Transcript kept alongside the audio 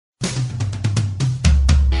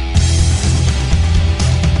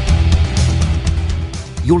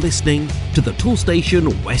You're listening to the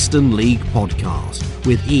Toolstation Western League podcast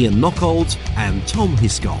with Ian Knockholt and Tom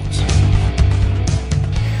Hiscott.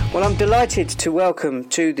 Well, I'm delighted to welcome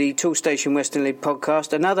to the Toolstation Western League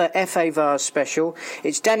podcast another FA Vars special.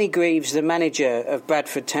 It's Danny Greaves, the manager of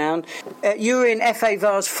Bradford Town. You were in FA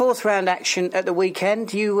Vars fourth round action at the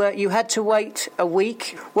weekend. You had to wait a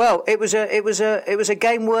week. Well, it was a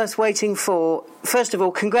game worth waiting for. First of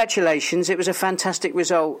all, congratulations. It was a fantastic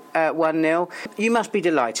result, 1-0. You must be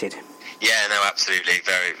delighted. Yeah, no, absolutely.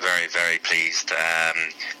 Very, very, very pleased. A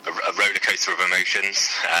roller coaster of emotions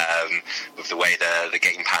with the way the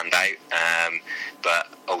game panned out. But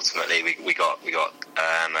ultimately, we got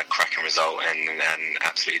a cracking result, and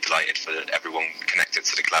absolutely delighted for everyone connected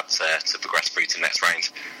to the club to progress through to the next round.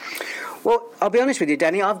 Well, I'll be honest with you,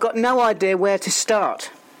 Danny. I've got no idea where to start.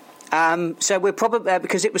 So we're probably,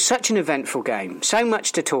 because it was such an eventful game, so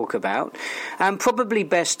much to talk about, probably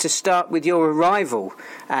best to start with your arrival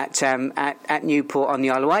at Newport on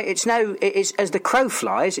the Isle of Wight. It is, as the crow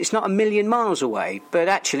flies, it's not a million miles away, but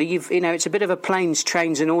actually, it's a bit of a planes,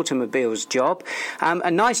 trains and automobiles job. A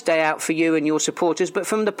nice day out for you and your supporters, but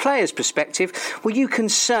from the players' perspective, were you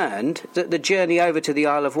concerned that the journey over to the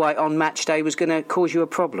Isle of Wight on match day was going to cause you a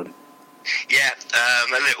problem? Yeah,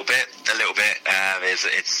 a little bit.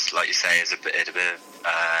 It's like you say, it's a bit of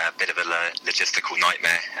a logistical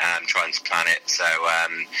nightmare trying to plan it. So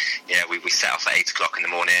we set off at 8 o'clock in the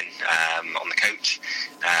morning on the coach,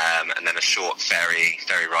 and then a short ferry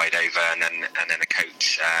ride over, and then a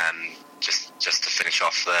coach just to finish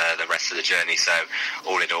off the rest of the journey. So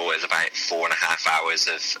all in all, it's about 4.5 hours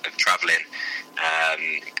of travelling,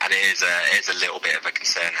 and it is a little bit of a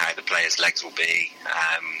concern how the players' legs will be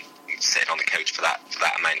sitting on the coach for that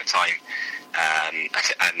amount of time,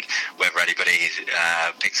 and whether anybody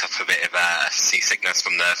picks up a bit of seasickness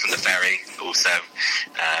from the ferry. Also,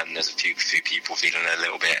 there's a few people feeling a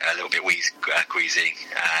little bit queasy,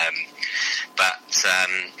 but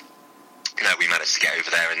no, we managed to get over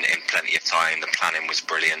there in plenty of time. The planning was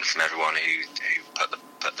brilliant from everyone who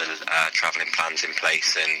put the travelling plans in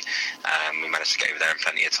place, and we managed to get over there in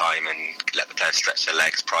plenty of time and let the players stretch their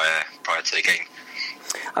legs prior to the game.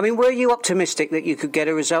 I mean, were you optimistic that you could get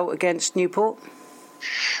a result against Newport?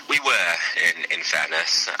 We were, in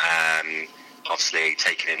fairness. Obviously,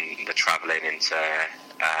 taking in the travelling into...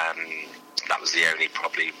 that was the only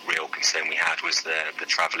probably real concern we had, was the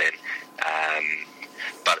travelling.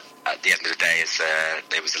 But at the end of the day,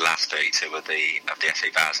 it was the last 32 of the FA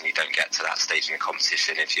Vars, and you don't get to that stage in the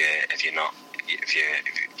competition if you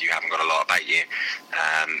haven't got a lot about you.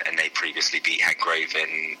 And they previously beat Hengrove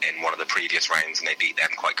in one of the previous rounds, and they beat them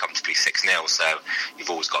quite comfortably 6-0. So you've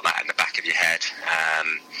always got that in the back of your head.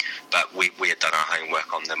 But we had done our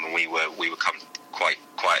homework on them, and we were quite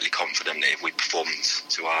quietly confident that if we performed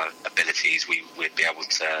to our abilities, we'd be able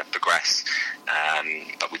to progress.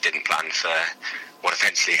 But we didn't plan for what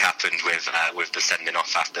eventually happened with the sending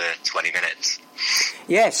off after 20 minutes.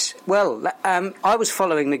 Yes, well, I was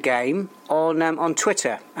following the game on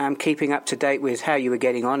Twitter, keeping up to date with how you were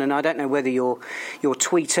getting on, and I don't know whether your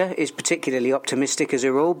tweeter is particularly optimistic as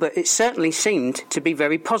a rule, but it certainly seemed to be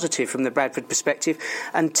very positive from the Bradford perspective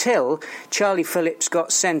until Charlie Phillips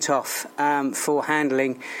got sent off for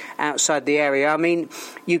handling outside the area. I mean,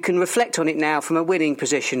 you can reflect on it now from a winning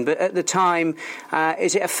position, but at the time,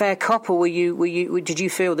 is it a fair cop, or did you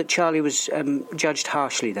feel that Charlie was judged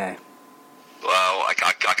harshly there? Well, I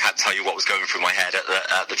can't tell you what was going through my head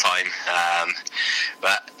at the time,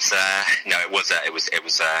 but no, it was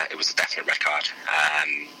a definite red card.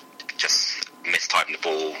 Just mistimed the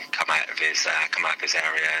ball, come out of his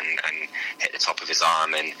area and hit the top of his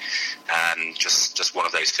arm, and just one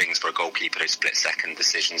of those things for a goalkeeper, those split-second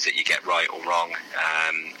decisions that you get right or wrong.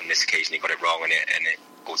 On this occasion, he got it wrong, and it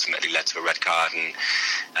ultimately led to a red card, and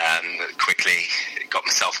quickly got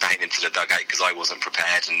myself down into the dugout because I wasn't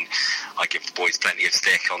prepared, and I give the boys plenty of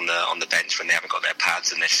stick on the bench when they haven't got their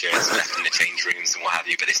pads and their shirts left in the change rooms and what have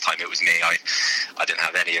you. But this time it was me. I didn't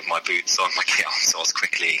have any of my boots on, my kit on, so I was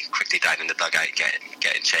quickly down in the dugout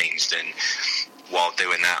getting changed, and while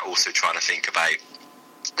doing that, also trying to think about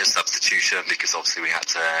the substitution, because obviously we had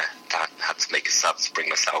to make a sub to bring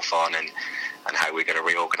myself on, and how we're going to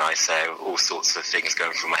reorganise. So all sorts of things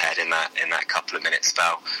going through my head in that couple of minute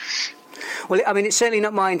spell. Well, I mean, it's certainly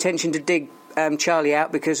not my intention to dig Charlie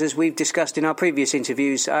out, because as we've discussed in our previous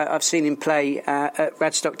interviews, I've seen him play at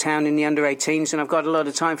Radstock Town in the under-18s, and I've got a lot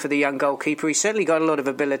of time for the young goalkeeper. He's certainly got a lot of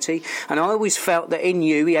ability, and I always felt that in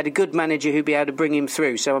you he had a good manager who'd be able to bring him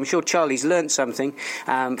through. So I'm sure Charlie's learnt something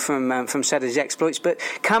from Saturday's exploits. But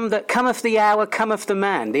cometh the hour, cometh the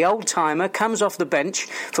man. The old timer comes off the bench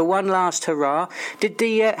for one last hurrah.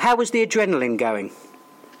 How was the adrenaline going?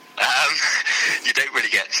 don't really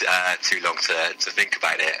get too long to think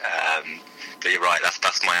about it. But you're right.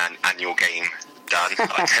 That's my annual game done.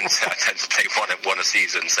 I tend to play one a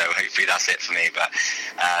season, so hopefully that's it for me. But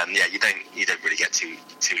you don't really get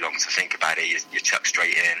too long to think about it. You chuck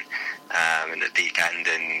straight in the deep end,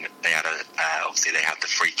 and they had obviously they had the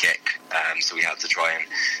free kick, so we had to try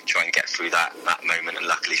and get through that moment. And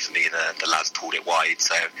luckily for me, the lads pulled it wide,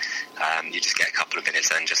 so you just get a couple of minutes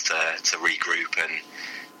then just to regroup. And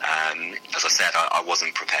as I said, I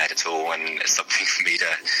wasn't prepared at all, and it's something for me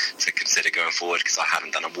to consider going forward, because I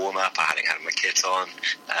hadn't done a warm up, I hadn't had my kit on,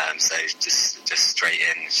 so just straight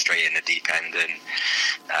in the deep end,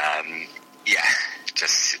 and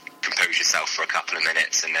just compose yourself for a couple of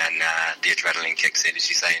minutes, and then the adrenaline kicks in, as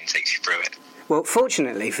you say, and takes you through it. Well,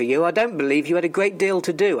 fortunately for you, I don't believe you had a great deal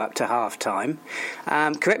to do up to half-time.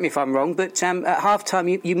 Correct me if I'm wrong, but at half-time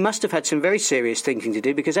you must have had some very serious thinking to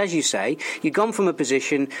do, because, as you say, you'd gone from a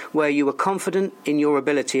position where you were confident in your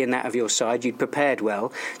ability and that of your side, you'd prepared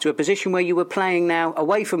well, to a position where you were playing now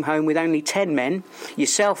away from home with only 10 men,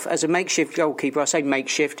 yourself as a makeshift goalkeeper. I say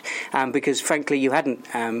makeshift because, frankly, you hadn't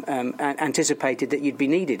anticipated that you'd be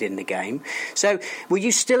needed in the game. So were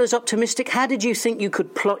you still as optimistic? How did you think you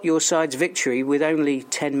could plot your side's victory with only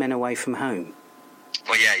 10 men away from home?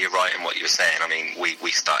 Well, yeah, you're right in what you were saying. I mean,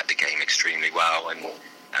 we started the game extremely well, and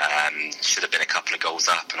should have been a couple of goals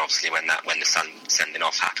up. And obviously, when the sending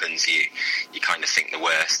off happens, you kind of think the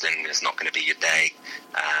worst, and it's not going to be your day.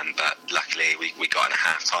 But luckily, we got in at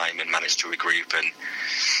half time and managed to regroup. And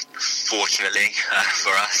fortunately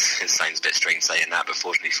for us, it sounds a bit strange saying that, but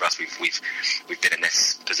fortunately for us, we've been in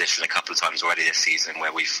this position a couple of times already this season,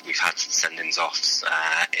 where we've had sendings offs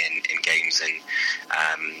in games, and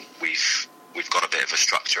we've got a bit of a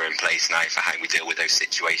structure in place now for how we deal with those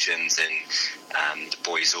situations, and the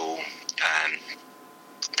boys all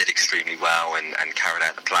did extremely well and carried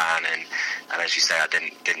out the plan, and as you say, I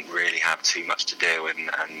didn't really have too much to do, and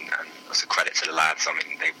that's a credit to the lads. I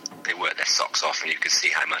mean, they worked their socks off, and you could see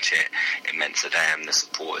how much it meant to them, the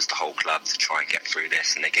supporters, the whole club, to try and get through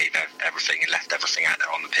this, and they gave everything and left everything out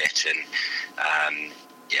there on the pitch, and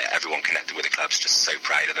everyone connected with the club's just so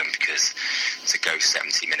proud of them, because to go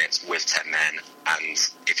 70 minutes with 10 men, and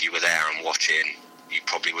if you were there and watching, you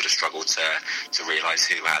probably would have struggled to realise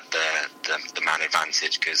who had the man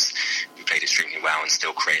advantage, because we played extremely well and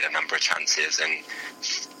still created a number of chances, and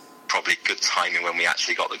probably good timing when we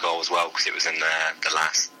actually got the goal as well, because it was in the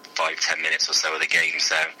last 5-10 minutes or so of the game.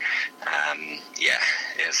 So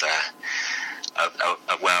it was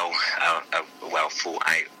a well thought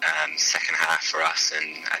out second half for us,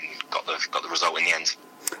 and got the result in the end.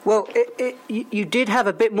 Well, you did have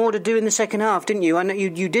a bit more to do in the second half, didn't you? I know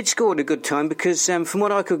you did score at a good time, because from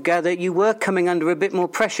what I could gather, you were coming under a bit more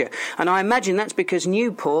pressure, and I imagine that's because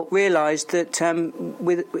Newport realised that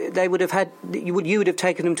they would have had you would have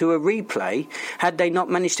taken them to a replay had they not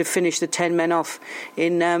managed to finish the 10 men off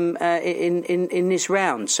in this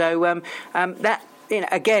round. So that.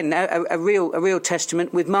 Again, a real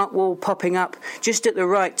testament, with Mark Wall popping up just at the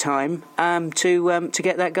right time to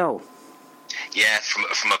get that goal. Yeah,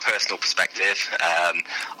 from a personal perspective,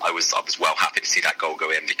 I was well happy to see that goal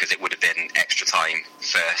go in, because it would have been extra time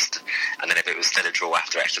first, and then if it was still a draw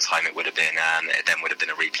after extra time, it would have been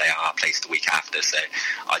a replay at our place the week after. So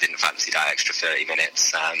I didn't fancy that extra 30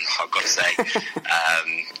 minutes, I've got to say.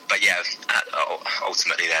 But yeah,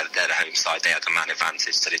 ultimately they're the home side. They had the man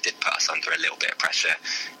advantage, so they did put us under a little bit of pressure.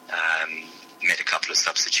 Made a couple of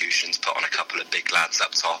substitutions, put on a couple of big lads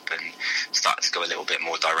up top, and started to go a little bit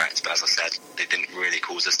more direct. But as I said, they didn't really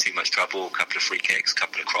cause us too much trouble. A couple of free kicks, a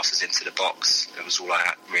couple of crosses into the box. It was all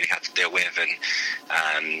I really had to deal with.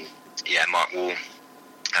 And Mark Wall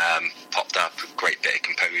popped up, a great bit of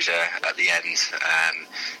composure at the end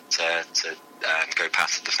to go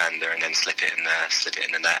past the defender and then slip it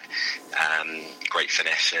in the net. Great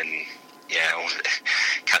finish, and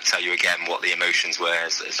can't tell you again what the emotions were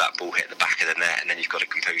as that ball hit the back of the net, and then you've got to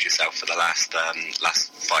compose yourself for the last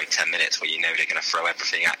 5-10 minutes, where you know they're going to throw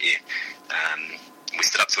everything at you. We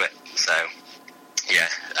stood up to it, so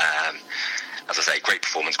as I say, great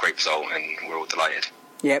performance, great result, and we're all delighted.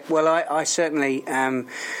 Yeah, well, I certainly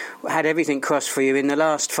had everything crossed for you in the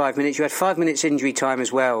last 5 minutes. You had 5 minutes injury time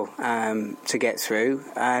as well to get through,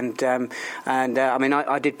 and I mean,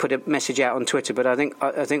 I did put a message out on Twitter, but I think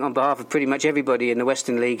on behalf of pretty much everybody in the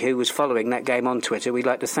Western League who was following that game on Twitter, we'd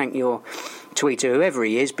like to thank your tweeter, whoever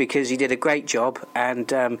he is, because he did a great job,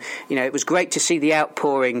 and it was great to see the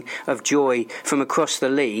outpouring of joy from across the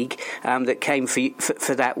league that came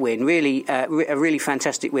for that win. Really, a really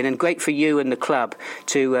fantastic win, and great for you and the club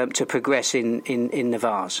to progress in the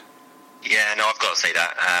Vase. Yeah, no, I've got to say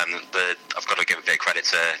that. But I've got to give a bit of credit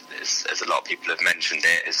to, as a lot of people have mentioned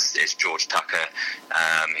it, is George Tucker,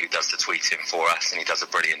 who does the tweeting for us, and he does a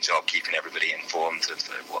brilliant job keeping everybody informed of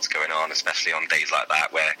what's going on, especially on days like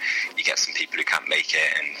that where you get some people who can't make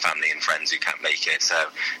it and family and friends who can't make it. So,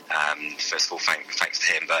 first of all, thanks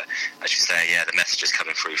to him. But as you say, yeah, the message is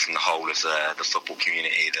coming through from the whole of the football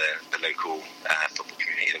community, the local football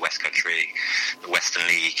community, the West Country, the Western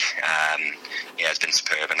League. It's been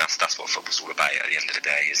superb, and that's what football's all about at the end of the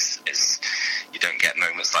day. Is you don't get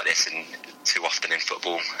moments like this too often in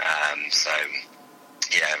football.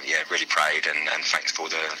 Really proud, and thanks for all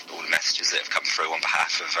the messages that have come through on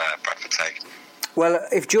behalf of Bradford Town. Well,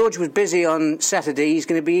 if George was busy on Saturday, he's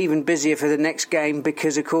going to be even busier for the next game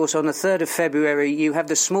because, of course, on the 3rd of February, you have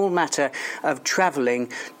the small matter of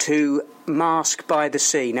travelling to Marske by the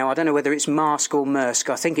Sea. Now, I don't know whether it's Marske or Maersk.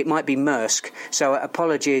 I think it might be Maersk. So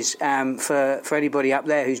apologies for anybody up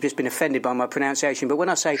there who's just been offended by my pronunciation. But when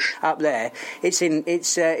I say up there, it's in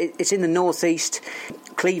the northeast,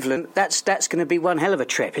 Cleveland. That's going to be one hell of a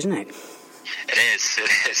trip, isn't it? It is.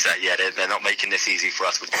 They're not making this easy for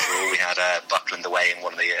us with the draw. We had Buckland away in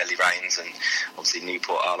one of the early rounds, and obviously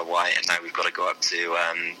Newport, Isle of Wight, and now we've got to go up to,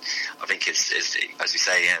 I think it's as we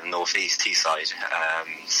say, North East Teesside.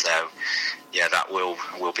 That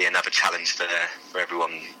will be another challenge for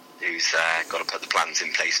everyone who's got to put the plans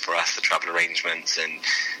in place for us, the travel arrangements, and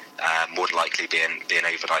more than likely be an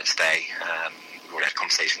overnight stay. We've already had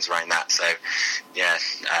conversations around that. So,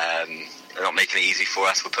 they're not making it easy for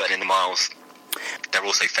us. We're putting in the miles. They're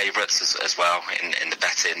also favourites as well in the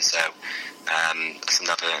betting, so that's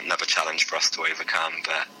another challenge for us to overcome.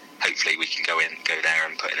 But hopefully we can go there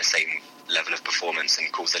and put in the same level of performance and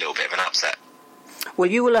cause a little bit of an upset. Well,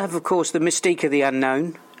 you will have, of course, the mystique of the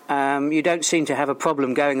unknown. You don't seem to have a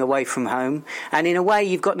problem going away from home, and in a way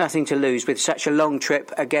you've got nothing to lose with such a long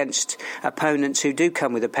trip against opponents who do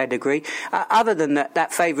come with a pedigree. Other than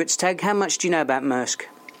that favourites tag, how much do you know about Maersk?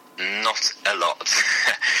 Not a lot.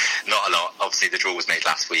 Not a lot. Obviously, the draw was made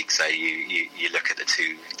last week, so you look at the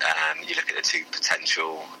two. You look at the two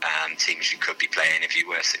potential teams you could be playing if you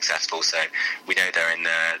were successful. So we know they're in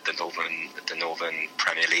the Northern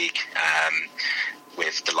Premier League,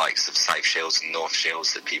 with the likes of South Shields and North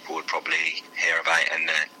Shields that people would probably hear about,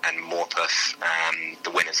 and Morpeth,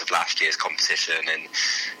 the winners of last year's competition, and.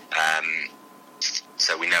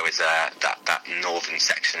 So we know that northern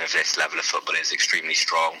section of this level of football is extremely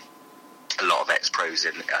strong. A lot of ex-pros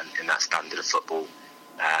in that standard of football.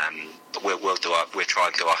 But we'll try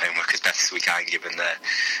and do our homework as best as we can, given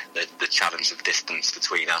the challenge of distance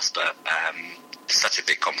between us. But such a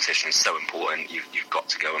big competition, so important. You've got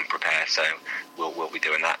to go and prepare. So we'll be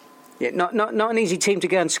doing that. Yeah, not an easy team to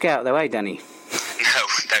go and scout, though, Danny?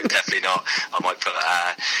 No, definitely not. I might put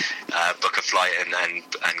book a flight and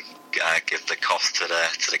give the cost to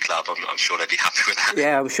the club. I'm sure they'd be happy with that.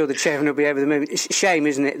 Yeah, I'm sure the chairman will be over the moon. It's a shame,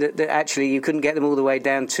 isn't it, that actually you couldn't get them all the way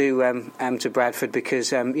down to Bradford because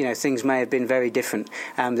things may have been very different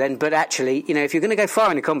then. But actually, if you're going to go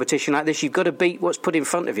far in a competition like this, you've got to beat what's put in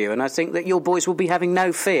front of you. And I think that your boys will be having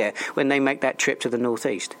no fear when they make that trip to the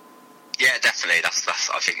northeast. Yeah, definitely.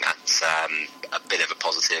 I think that's a bit of a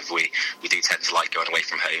positive. We do tend to like going away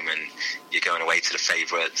from home, and you're going away to the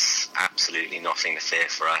favourites. Absolutely nothing to fear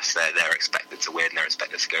for us. They're expected to win. They're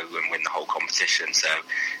expected to go and win the whole competition. So,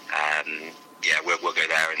 we'll go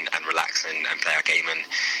there and relax and play our game.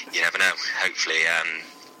 And you never know. Hopefully,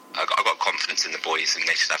 I've got confidence in the boys, and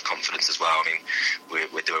they should have confidence as well. I mean,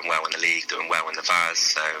 we're doing well in the league, doing well in the Vase.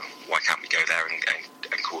 So why can't we go there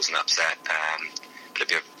and cause an upset? It'll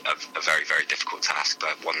be a very, very difficult task,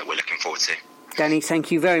 but one that we're looking forward to. Danny, thank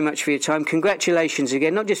you very much for your time. Congratulations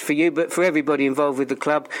again, not just for you, but for everybody involved with the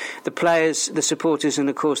club, the players, the supporters, and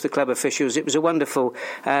of course the club officials. It was a wonderful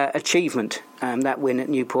achievement, that win at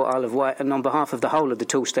Newport, Isle of Wight, and on behalf of the whole of the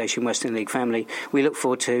Toolstation Western League family, we look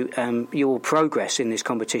forward to your progress in this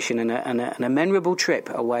competition and a memorable trip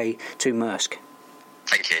away to Maersk.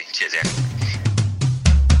 Thank you. Cheers, Ian.